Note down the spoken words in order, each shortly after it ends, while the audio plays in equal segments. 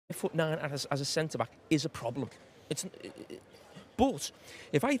5'9" as a centre-back is a problem. But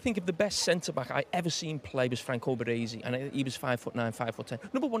if I think of the best centre-back I ever seen play was Franco Baresi, and he was 5'9",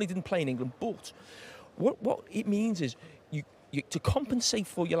 5'10". Number one, he didn't play in England, but what it means is you to compensate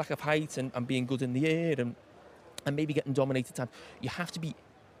for your lack of height and being good in the air and maybe getting dominated time, you have to be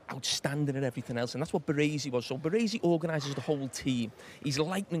outstanding at everything else, and that's what Baresi was. So Baresi organises the whole team. He's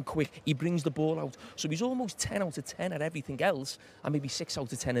lightning quick. He brings the ball out. So he's almost 10 out of 10 at everything else, and maybe 6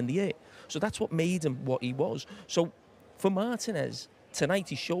 out of 10 in the air. So that's what made him what he was. So for Martinez, tonight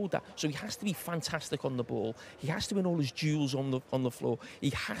he showed that. So he has to be fantastic on the ball. He has to win all his duels on the floor. He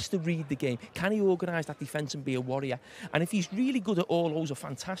has to read the game. Can he organise that defence and be a warrior? And if he's really good at all those are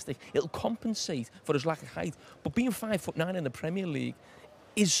fantastic, it'll compensate for his lack of height. But being 5'9" in the Premier League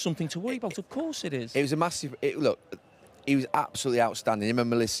is something to worry about. Of course it is. It was a massive... Look, he was absolutely outstanding. Him and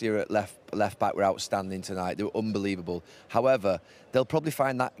Melissa at left back were outstanding tonight. They were unbelievable. However, they'll probably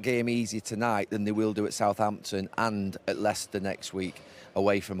find that game easier tonight than they will do at Southampton and at Leicester next week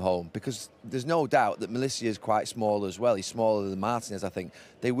away from home, because there's no doubt that Melissa is quite small as well. He's smaller than Martinez, I think.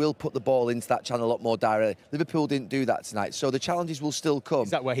 They will put the ball into that channel a lot more directly. Liverpool didn't do that tonight, so the challenges will still come.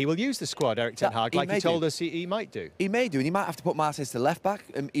 Is that where he will use the squad, Eric Ten Hag, like he told us he might do? He may do, and he might have to put Martinez to left back,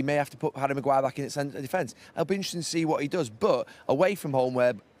 and he may have to put Harry Maguire back in at centre defence. It'll be interesting to see what he does, but away from home,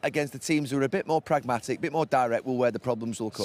 where against the teams who are a bit more pragmatic, a bit more direct, where the problems will come.